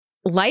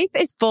Life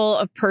is full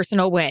of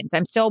personal wins.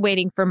 I'm still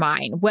waiting for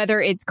mine.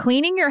 Whether it's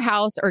cleaning your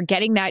house or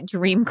getting that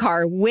dream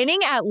car, winning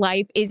at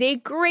life is a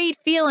great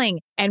feeling.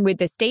 And with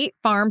the State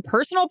Farm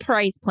Personal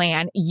Price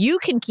Plan, you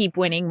can keep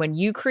winning when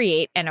you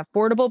create an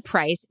affordable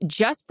price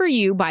just for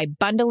you by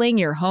bundling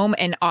your home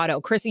and auto.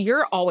 Krista,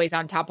 you're always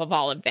on top of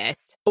all of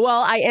this.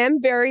 Well, I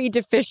am very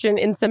deficient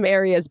in some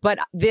areas, but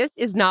this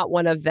is not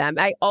one of them.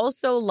 I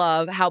also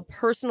love how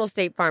personal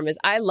State Farm is.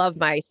 I love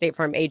my State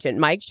Farm agent,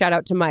 Mike. Shout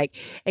out to Mike.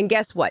 And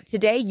guess what?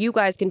 Today, you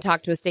guys can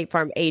talk to a State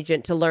Farm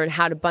agent to learn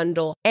how to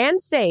bundle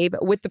and save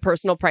with the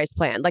Personal Price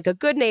Plan. Like a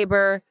good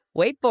neighbor,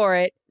 wait for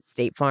it,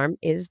 State Farm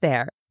is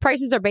there.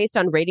 Prices are based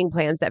on rating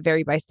plans that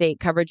vary by state.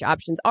 Coverage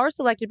options are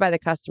selected by the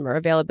customer.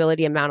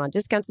 Availability, amount on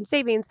discounts and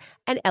savings,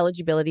 and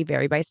eligibility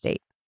vary by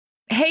state.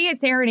 Hey,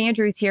 it's Erin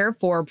Andrews here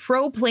for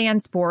Pro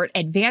Plan Sport,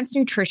 advanced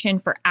nutrition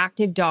for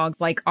active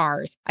dogs like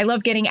ours. I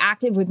love getting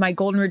active with my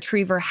golden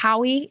retriever,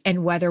 Howie,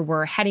 and whether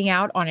we're heading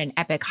out on an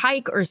epic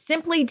hike or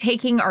simply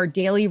taking our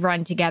daily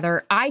run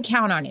together, I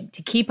count on him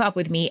to keep up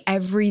with me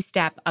every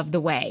step of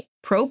the way.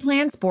 Pro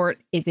Plan Sport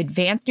is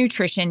advanced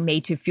nutrition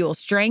made to fuel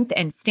strength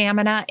and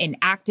stamina in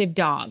active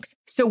dogs.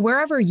 So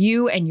wherever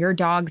you and your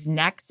dog's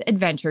next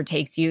adventure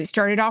takes you,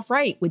 start it off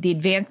right with the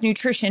advanced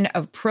nutrition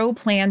of Pro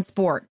Plan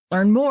Sport.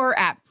 Learn more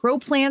at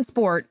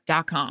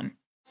ProPlansport.com.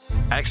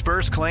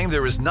 Experts claim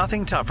there is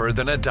nothing tougher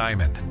than a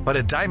diamond. But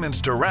at Diamonds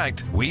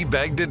Direct, we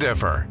beg to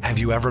differ. Have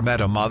you ever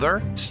met a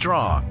mother?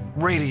 Strong,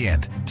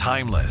 radiant,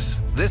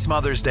 timeless. This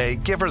Mother's Day,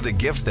 give her the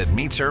gift that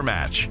meets her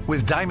match.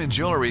 With diamond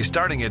jewelry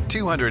starting at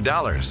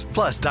 $200.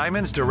 Plus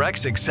Diamonds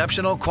Direct's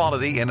exceptional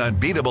quality and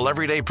unbeatable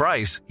everyday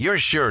price, you're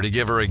sure to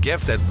give her a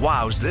gift that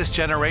wows this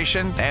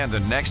generation and the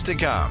next to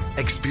come.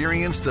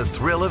 Experience the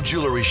thrill of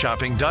jewelry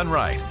shopping done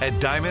right at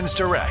Diamonds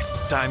Direct.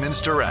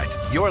 Diamonds Direct.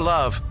 Your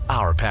love,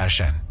 our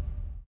passion.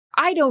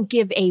 I don't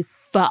give a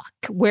fuck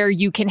where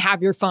you can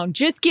have your phone.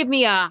 Just give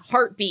me a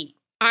heartbeat.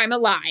 I'm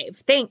alive.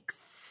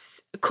 Thanks.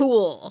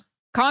 Cool.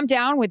 Calm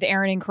Down with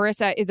Erin and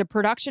Carissa is a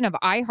production of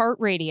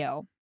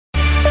iHeartRadio.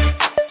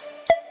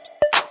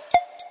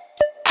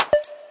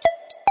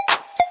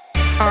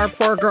 Our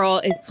poor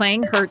girl is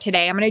playing hurt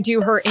today. I'm going to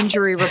do her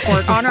injury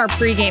report on our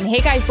pregame.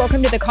 Hey guys,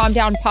 welcome to the Calm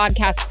Down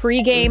podcast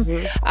pregame.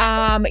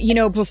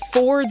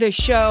 Before the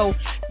show,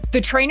 the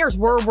trainers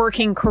were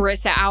working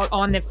Carissa out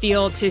on the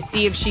field to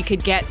see if she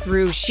could get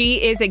through. She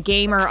is a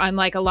gamer,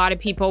 unlike a lot of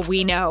people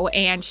we know,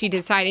 and she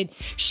decided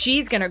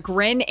she's going to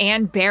grin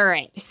and bear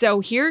it.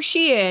 So here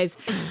she is.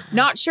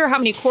 Not sure how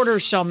many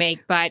quarters she'll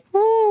make, but...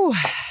 Ooh,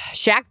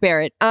 Shaq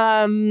Barrett.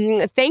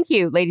 Thank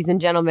you, ladies and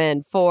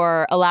gentlemen,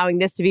 for allowing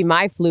this to be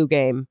my flu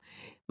game.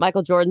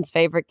 Michael Jordan's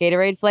favorite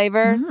Gatorade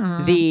flavor,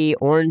 the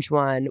orange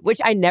one, which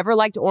I never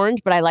liked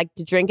orange, but I like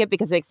to drink it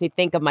because it makes me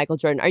think of Michael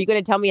Jordan. Are you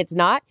going to tell me it's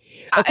not?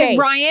 Okay.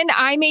 Ryan,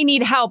 I may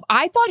need help.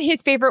 I thought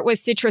his favorite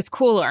was citrus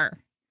cooler.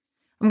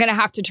 I'm going to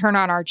have to turn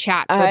on our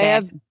chat for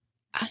this.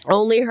 Have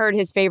only heard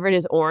his favorite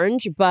is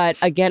orange, but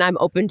again, I'm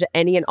open to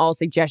any and all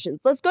suggestions.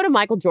 Let's go to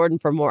Michael Jordan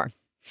for more.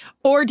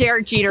 Or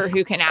Derek Jeter,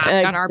 who can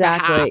ask on our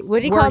behalf.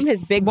 What do you call him?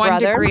 His big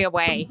brother? 1 degree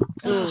away.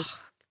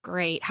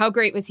 Great. How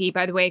great was he?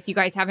 By the way, if you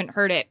guys haven't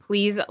heard it,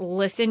 please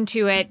listen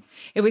to it.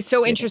 It was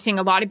so interesting.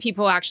 A lot of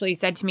people actually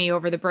said to me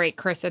over the break,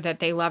 Carissa, that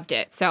they loved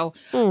it. So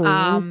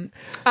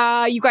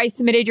you guys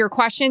submitted your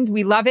questions.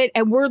 We love it.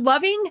 And we're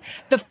loving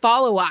the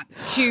follow-up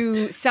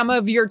to some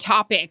of your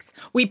topics.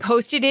 We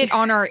posted it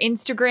on our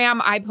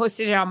Instagram. I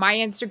posted it on my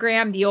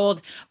Instagram, the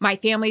old "My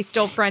family's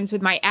still friends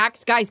with my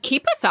ex." Guys,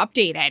 keep us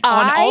updated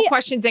on all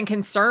questions and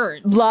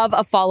concerns. Love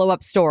a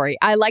follow-up story.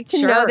 I like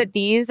to know that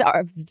these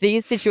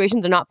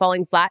situations are not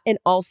falling flat. And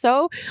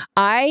also,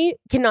 I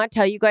cannot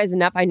tell you guys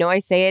enough. I know I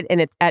say it and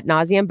it's ad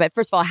nauseum, but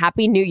first of all,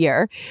 Happy New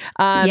Year.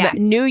 Yes.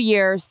 New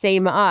Year,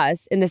 same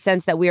us, in the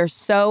sense that we are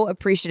so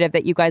appreciative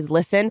that you guys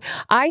listen.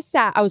 I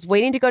was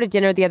waiting to go to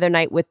dinner the other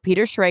night with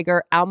Peter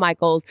Schrager, Al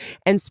Michaels,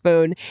 and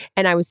Spoon.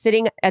 And I was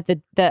sitting at the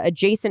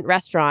adjacent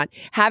restaurant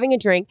having a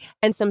drink.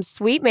 And some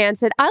sweet man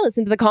said, I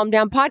listened to the Calm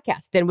Down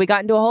podcast. Then we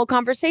got into a whole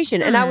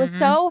conversation. And I was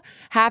so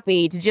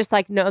happy to just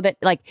know that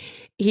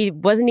he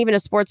wasn't even a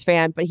sports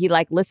fan, but he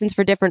listens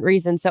for different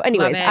reasons. So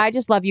anyways, I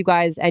just love you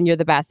guys and you're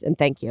the best. And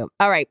thank you.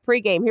 All right.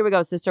 Pregame. Here we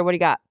go, sister. What do you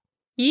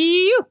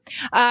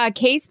got?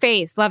 Case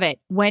face. Love it.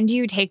 When do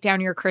you take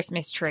down your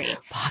Christmas tree?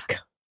 Fuck.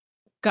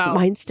 Go.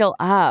 Mine's still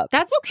up.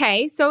 That's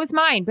okay. So is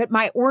mine. But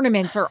my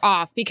ornaments are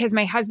off because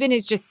my husband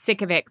is just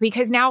sick of it.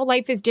 Because now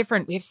life is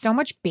different. We have so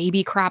much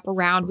baby crap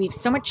around. We have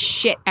so much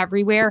shit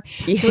everywhere.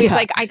 Yeah. So he's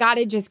like, I got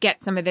to just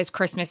get some of this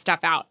Christmas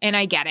stuff out. And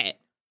I get it.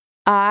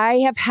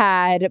 I have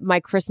had my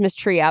Christmas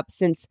tree up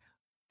since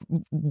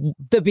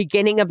the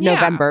beginning of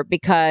November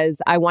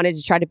because I wanted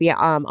to try to be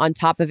on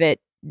top of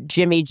it.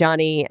 Jimmy,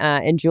 Johnny,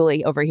 and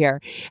Julie over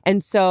here.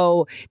 And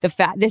so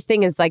this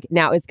thing is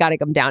now it's got to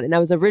come down. And I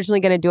was originally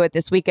going to do it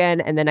this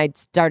weekend and then I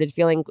started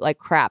feeling like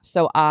crap.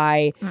 So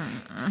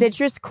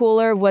Citrus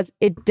Cooler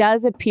it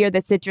does appear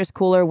that Citrus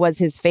Cooler was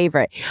his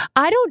favorite.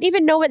 I don't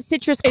even know what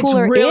Citrus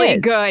Cooler is. It's really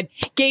good.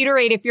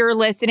 Gatorade, if you're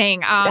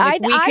listening,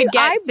 if we could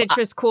get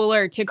Citrus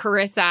Cooler to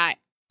Carissa,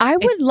 I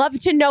would love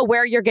to know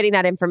where you're getting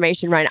that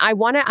information, Ryan. I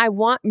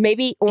want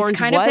maybe orange. It's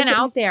kind of been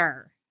out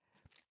there.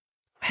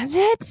 Has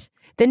it?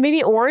 Then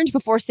maybe orange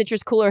before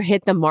Citrus Cooler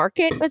hit the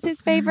market was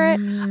his favorite.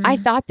 I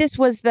thought this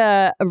was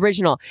the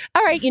original.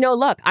 All right,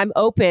 look, I'm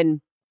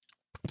open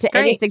to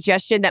any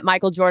suggestion that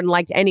Michael Jordan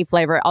liked any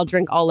flavor. I'll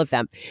drink all of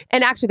them.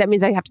 And actually, that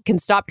means I can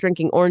stop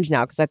drinking orange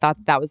now because I thought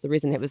that was the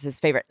reason it was his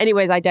favorite.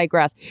 Anyways, I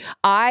digress.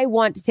 I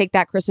want to take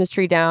that Christmas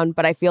tree down,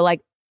 but I feel like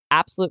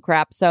absolute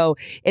crap. So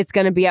it's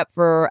going to be up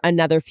for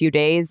another few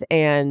days.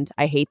 And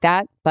I hate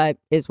that, but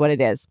is what it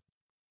is.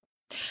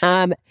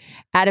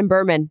 Adam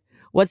Berman.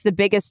 What's the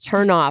biggest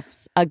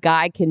turnoffs a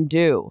guy can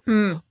do?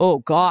 Oh,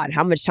 God.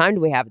 How much time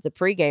do we have? It's a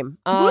pregame.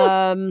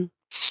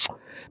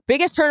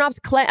 Biggest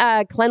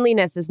turnoffs,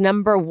 cleanliness is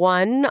number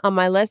one on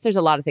my list. There's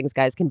a lot of things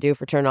guys can do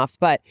for turnoffs.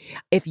 But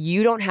if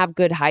you don't have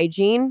good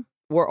hygiene,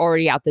 we're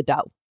already out the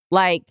door.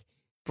 Like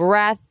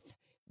breath,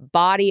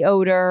 body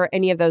odor,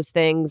 any of those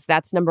things.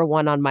 That's number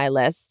one on my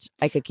list.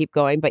 I could keep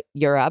going, but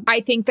you're up.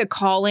 I think the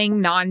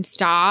calling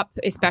nonstop,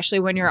 especially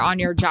when you're on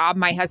your job.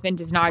 My husband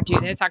does not do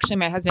this. Actually,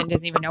 my husband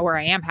doesn't even know where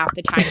I am half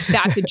the time.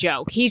 That's a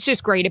joke. He's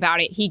just great about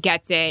it. He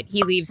gets it.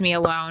 He leaves me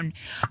alone.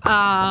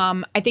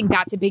 I think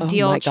that's a big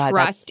deal. God,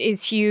 trust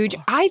is huge.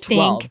 I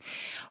think...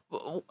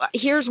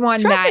 Here's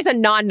one Trust is a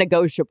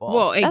non-negotiable.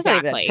 Well, exactly. That's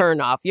not even a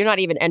turn-off. You're not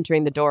even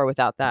entering the door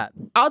without that.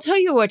 I'll tell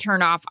you a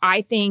turn-off.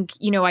 I think,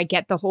 I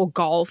get the whole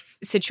golf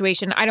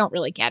situation. I don't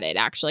really get it,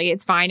 actually.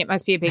 It's fine. It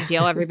must be a big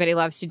deal. Everybody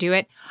loves to do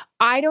it.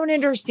 I don't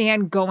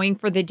understand going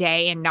for the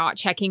day and not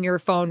checking your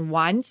phone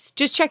once.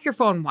 Just check your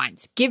phone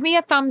once. Give me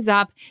a thumbs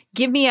up.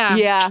 Give me a...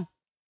 Yeah.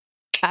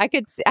 I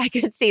could see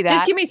that.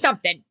 Just give me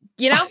something,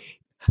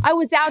 I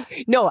was out.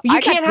 No, you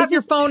can't have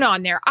your phone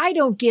on there. I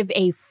don't give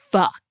a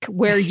fuck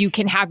where you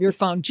can have your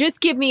phone. Just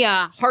give me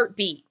a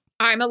heartbeat.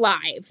 I'm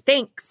alive.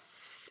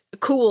 Thanks.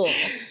 Cool.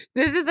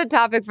 This is a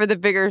topic for the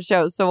bigger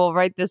show, so we'll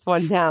write this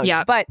one down.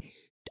 Yeah. But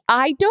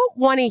I don't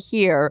want to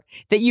hear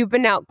that you've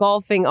been out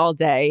golfing all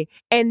day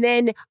and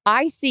then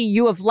I see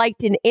you have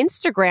liked an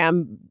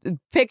Instagram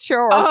picture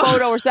or a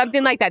photo or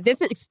something like that.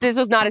 This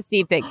was not a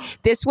Steve thing.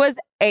 This was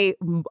a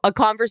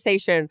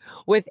conversation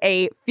with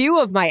a few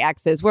of my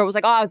exes where it was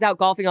like, I was out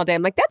golfing all day.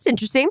 I'm like, that's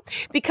interesting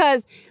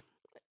because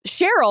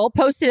Cheryl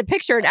posted a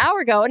picture an hour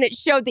ago and it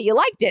showed that you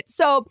liked it.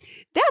 So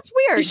that's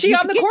weird. Is she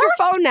on the course? Get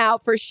your phone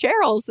out for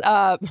Cheryl's.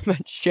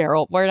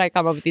 Cheryl, where did I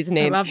come up with these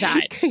names? I love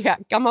that. Yeah,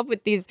 come up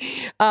with these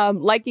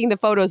liking the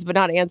photos but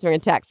not answering a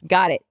text.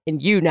 Got it.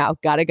 And you now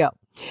gotta go.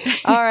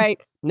 All right.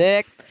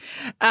 Next.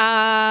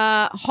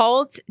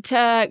 Halt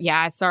to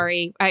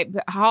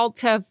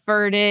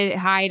verted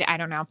hide. I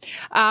don't know.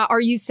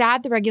 Are you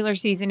sad the regular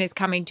season is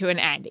coming to an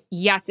end?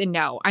 Yes and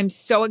no. I'm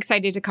so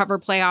excited to cover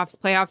playoffs.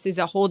 Playoffs is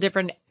a whole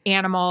different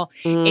animal.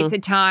 It's a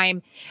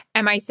time.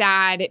 Am I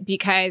sad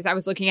because I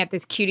was looking at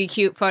this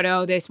cute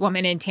photo this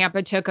woman in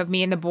Tampa took of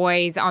me and the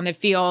boys on the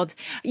field?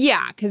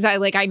 Yeah, because I'll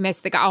miss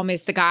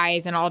the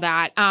guys and all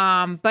that.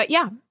 But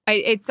yeah,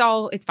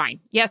 it's fine.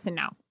 Yes and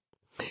no.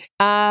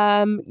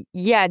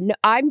 Yeah, no,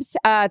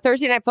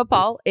 Thursday Night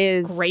Football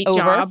is Great over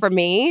job. for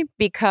me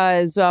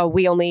because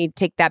we only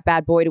take that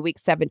bad boy to week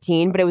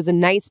 17, but it was a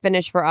nice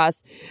finish for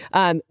us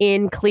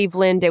in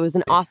Cleveland. It was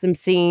an awesome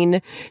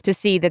scene to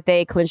see that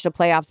they clinched a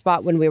playoff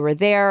spot when we were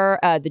there.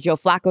 The Joe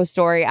Flacco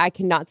story, I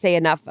cannot say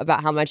enough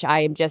about how much I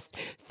am just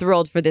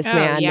thrilled for this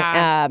man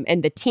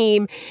and the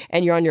team.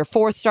 And you're on your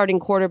fourth starting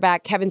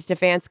quarterback, Kevin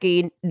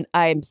Stefanski.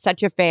 I'm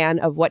such a fan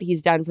of what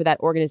he's done for that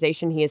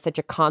organization. He is such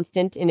a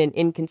constant in an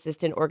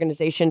inconsistent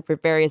organization for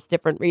various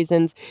different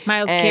reasons.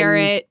 Miles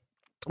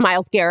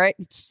Garrett,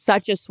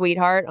 such a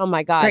sweetheart. Oh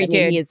my God. Great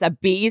dude. He is a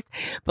beast,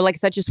 but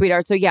such a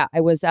sweetheart. So yeah, I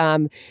was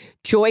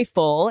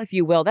joyful, if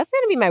you will. That's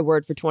going to be my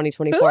word for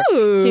 2024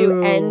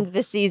 to end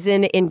the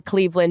season in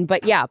Cleveland.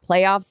 But yeah,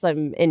 playoffs.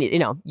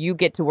 And you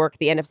get to work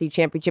the NFC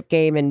Championship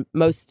game and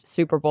most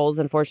Super Bowls.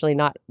 Unfortunately,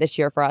 not this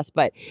year for us.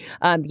 But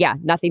yeah,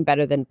 nothing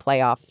better than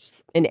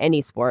playoffs in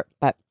any sport.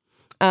 But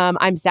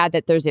I'm sad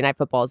that Thursday Night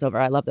Football is over.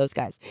 I love those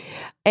guys.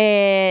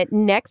 And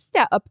next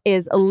up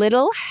is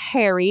Little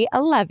Harry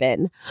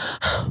 11.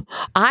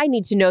 I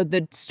need to know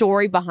the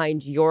story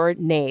behind your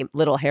name,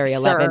 Little Harry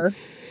 11. Sir.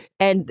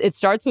 And it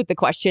starts with the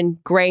question,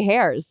 gray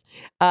hairs.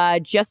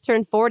 Just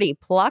turned 40,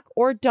 pluck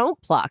or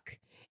don't pluck?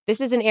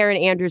 This is an Erin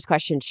Andrews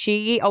question.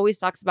 She always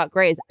talks about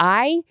grays.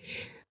 I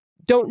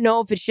don't know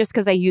if it's just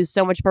because I use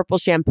so much purple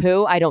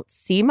shampoo. I don't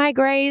see my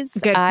grays.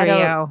 Good for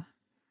you.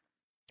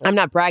 I'm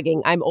not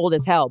bragging. I'm old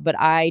as hell, but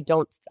I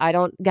don't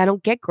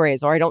get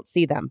grays or I don't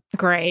see them.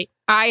 Great.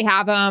 I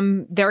have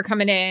them. They're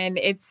coming in.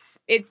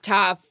 It's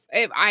tough.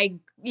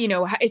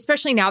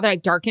 Especially now that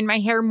I've darkened my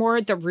hair more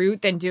at the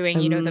root than doing,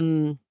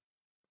 the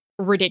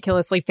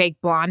ridiculously fake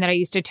blonde that I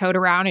used to tote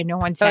around and no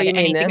one said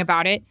anything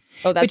about it.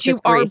 Oh, that's but you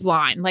just are grease.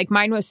 Blonde.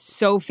 Mine was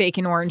so fake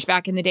and orange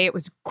back in the day. It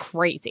was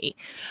crazy.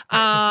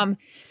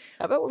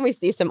 How about when we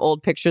see some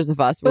old pictures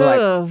of us?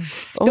 We're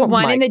the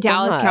one in the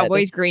Dallas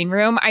Cowboys green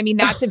room. I mean,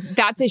 that's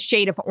a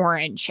shade of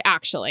orange,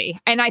 actually.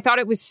 And I thought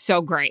it was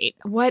so great.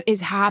 What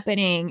is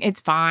happening? It's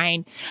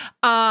fine.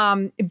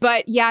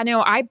 But yeah,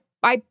 no,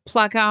 I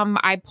pluck them.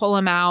 I pull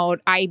them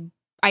out.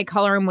 I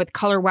color them with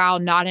Color Wow,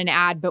 not an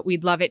ad, but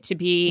we'd love it to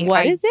be.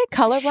 What is it?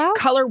 Color Wow?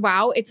 Color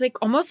Wow. It's like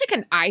almost like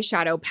an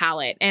eyeshadow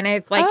palette. And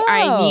if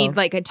I need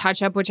like a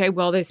touch up, which I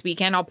will this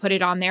weekend, I'll put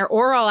it on there.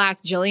 Or I'll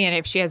ask Jillian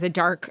if she has a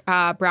dark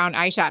brown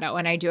eyeshadow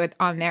and I do it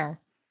on there.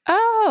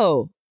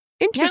 Oh,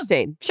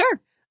 interesting. Yeah, sure.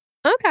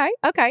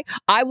 Okay.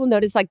 I will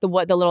notice like the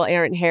little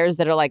errant hairs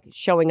that are like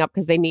showing up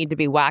because they need to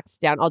be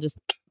waxed down. I'll just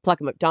pluck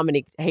them up.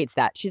 Dominique hates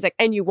that. She's like,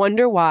 and you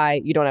wonder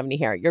why you don't have any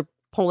hair. You're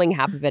pulling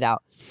half of it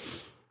out.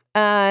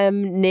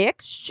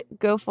 Next,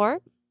 go for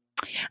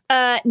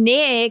it.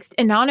 Next,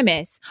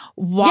 Anonymous.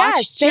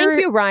 Yes, thank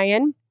you,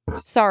 Ryan.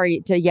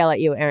 Sorry to yell at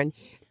you, Erin.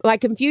 My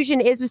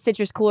confusion is with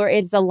Citrus Cooler.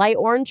 It's a light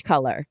orange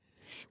color.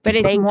 But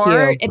it's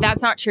more,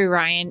 that's not true,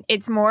 Ryan.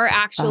 It's more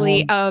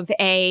actually of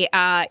a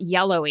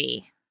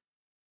yellowy.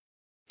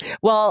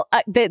 Well,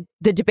 the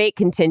debate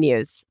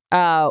continues.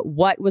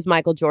 What was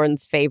Michael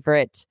Jordan's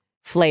favorite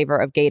flavor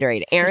of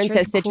Gatorade? Aaron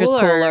says citrus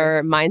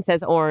cooler. Mine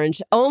says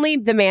orange. Only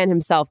the man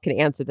himself can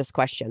answer this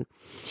question.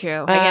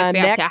 True. I guess we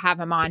have to have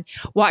him on.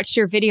 Watched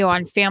your video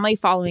on family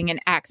following an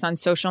ex on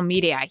social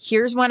media.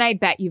 Here's one I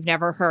bet you've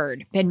never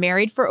heard. Been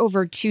married for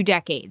over 2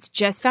 decades.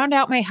 Just found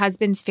out my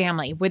husband's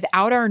family,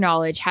 without our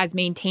knowledge, has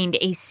maintained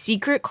a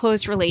secret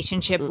close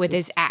relationship with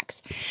his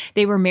ex.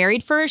 They were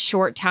married for a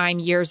short time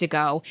years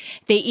ago.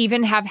 They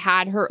even have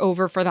had her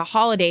over for the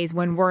holidays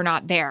when we're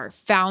not there.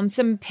 Found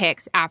some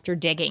pics after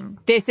digging.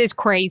 This is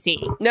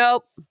crazy.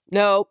 Nope.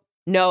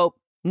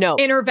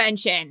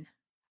 Intervention.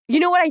 You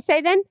know what I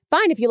say then?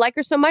 Fine, if you like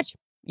her so much,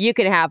 you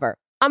can have her.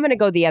 I'm going to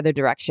go the other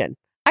direction.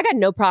 I got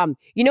no problem.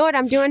 You know what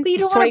I'm doing? But you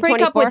don't want to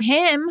break up with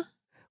him.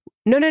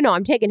 No.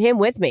 I'm taking him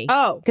with me.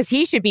 Oh. Because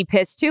he should be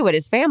pissed too at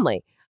his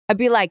family. I'd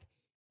be like,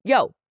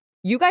 yo,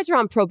 you guys are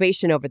on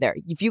probation over there.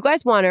 If you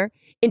guys want her,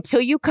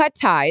 until you cut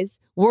ties,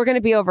 we're going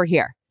to be over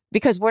here.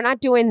 Because we're not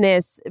doing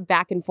this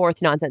back and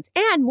forth nonsense.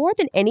 And more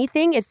than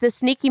anything, it's the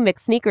sneaky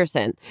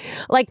McSneakerson.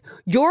 Like,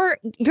 you're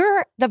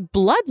the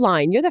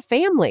bloodline. You're the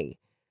family.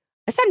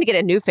 It's time to get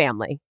a new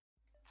family.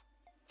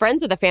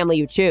 Friends are the family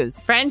you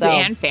choose. Friends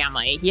and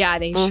family. Yeah,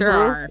 they sure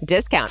are.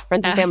 Discount.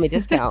 Friends and family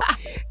discount.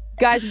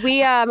 Guys,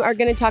 we are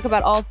going to talk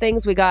about all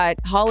things. We got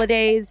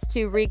holidays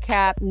to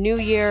recap, New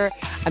Year.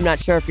 I'm not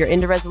sure if you're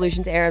into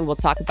resolutions, Erin. We'll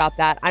talk about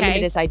that. I'm into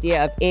this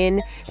idea of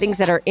things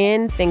that are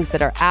in, things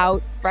that are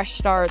out, fresh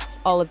starts,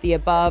 all of the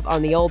above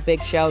on the old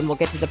big show. And we'll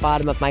get to the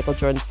bottom of Michael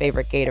Jordan's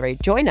favorite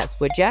Gatorade. Join us,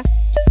 would ya?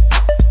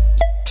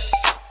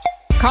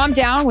 Calm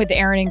Down with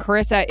Erin and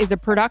Carissa is a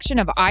production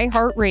of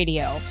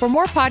iHeartRadio. For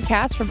more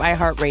podcasts from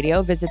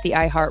iHeartRadio, visit the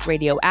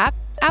iHeartRadio app,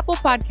 Apple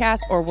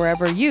Podcasts, or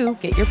wherever you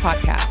get your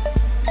podcasts.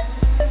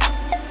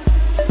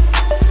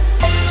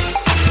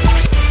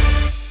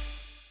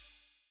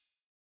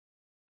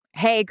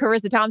 Hey,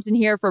 Carissa Thompson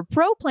here for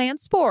Pro Plan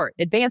Sport,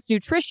 advanced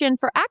nutrition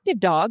for active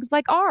dogs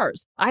like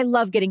ours. I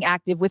love getting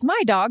active with my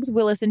dogs,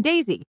 Willis and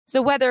Daisy.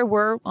 So whether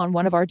we're on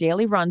one of our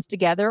daily runs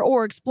together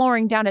or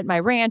exploring down at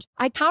my ranch,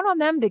 I count on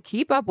them to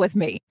keep up with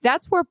me.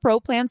 That's where Pro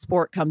Plan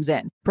Sport comes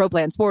in. Pro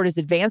Plan Sport is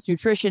advanced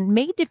nutrition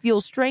made to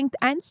fuel strength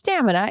and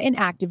stamina in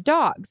active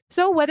dogs.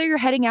 So whether you're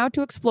heading out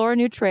to explore a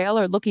new trail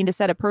or looking to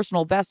set a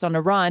personal best on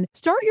a run,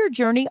 start your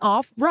journey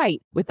off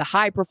right with the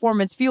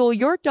high-performance fuel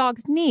your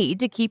dogs need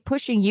to keep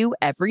pushing you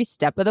every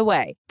step of the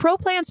way. Pro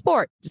Plan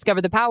Sport.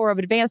 Discover the power of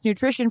advanced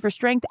nutrition for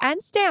strength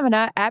and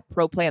stamina at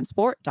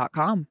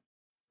ProPlansport.com.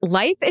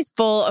 Life is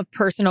full of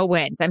personal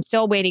wins. I'm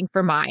still waiting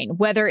for mine.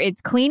 Whether it's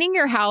cleaning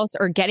your house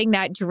or getting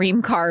that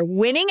dream car,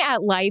 winning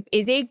at life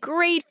is a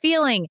great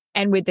feeling.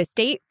 And with the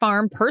State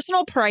Farm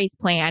Personal Price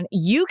Plan,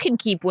 you can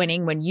keep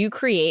winning when you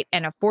create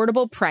an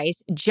affordable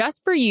price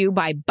just for you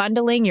by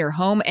bundling your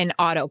home and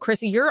auto.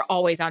 Chrissy, you're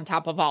always on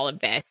top of all of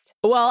this.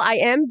 Well, I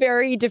am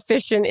very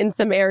deficient in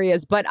some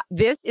areas, but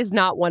this is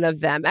not one of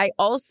them. I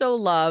also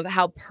love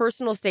how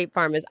personal State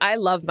Farm is. I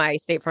love my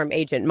State Farm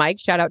agent, Mike.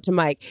 Shout out to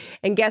Mike.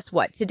 And guess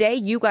what? Today,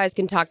 you guys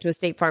can talk to a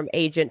State Farm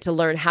agent to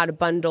learn how to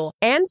bundle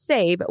and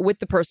save with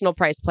the Personal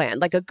Price Plan.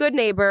 Like a good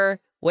neighbor,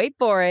 wait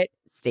for it,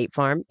 State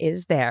Farm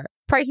is there.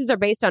 Prices are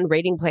based on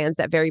rating plans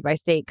that vary by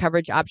state.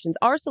 Coverage options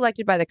are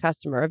selected by the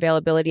customer.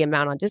 Availability,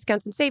 amount on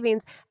discounts and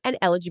savings, and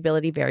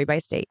eligibility vary by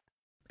state.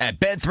 At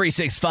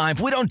Bet365,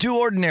 we don't do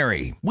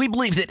ordinary. We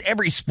believe that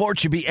every sport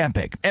should be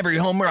epic. Every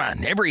home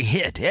run, every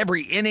hit,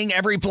 every inning,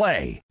 every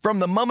play. From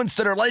the moments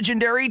that are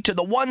legendary to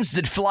the ones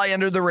that fly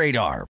under the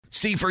radar.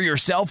 See for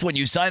yourself when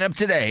you sign up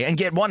today and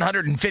get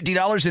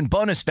 $150 in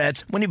bonus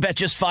bets when you bet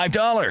just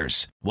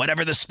 $5.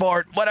 Whatever the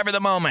sport, whatever the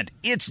moment,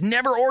 it's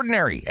never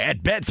ordinary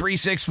at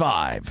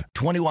Bet365.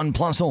 21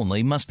 plus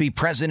only. Must be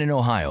present in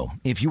Ohio.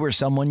 If you or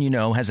someone you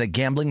know has a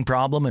gambling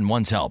problem and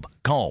wants help,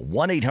 call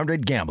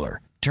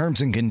 1-800-GAMBLER.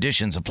 Terms and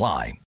conditions apply.